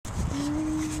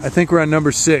I think we're on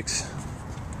number 6.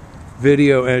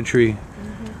 Video entry.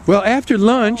 Well, after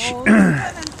lunch,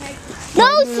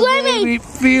 no swimming.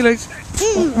 Felix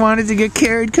wanted to get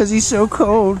carried because he's so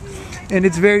cold, and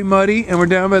it's very muddy, and we're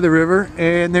down by the river,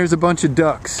 and there's a bunch of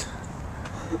ducks.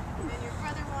 And your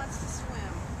brother wants to swim.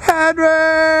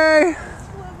 Henry!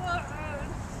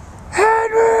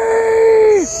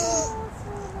 Henry!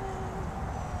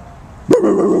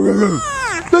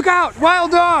 Look out! Wild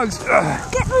dogs!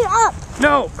 Get me up.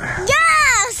 No.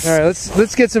 Yes. All right,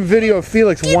 let's get some video of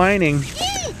Felix whining.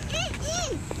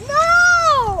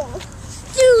 No.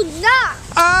 Do not.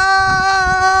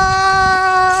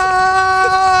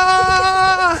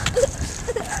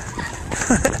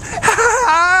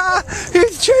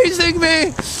 He's chasing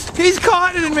me. He's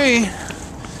caught in me.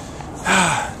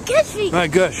 Get me. My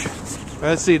gosh.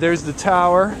 Let's see. There's the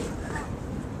tower.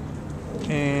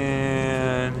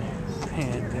 And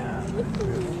down.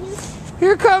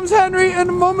 Here comes Henry and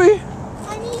the mummy.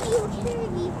 I need you to carry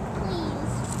me,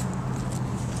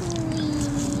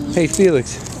 please. Hey,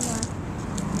 Felix.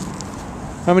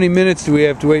 How many minutes do we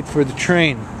have to wait for the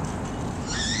train?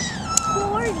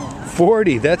 40.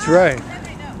 40, that's right.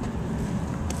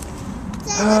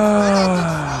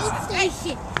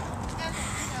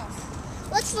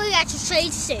 Let's look at the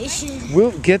train station.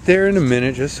 We'll get there in a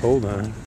minute, just hold on.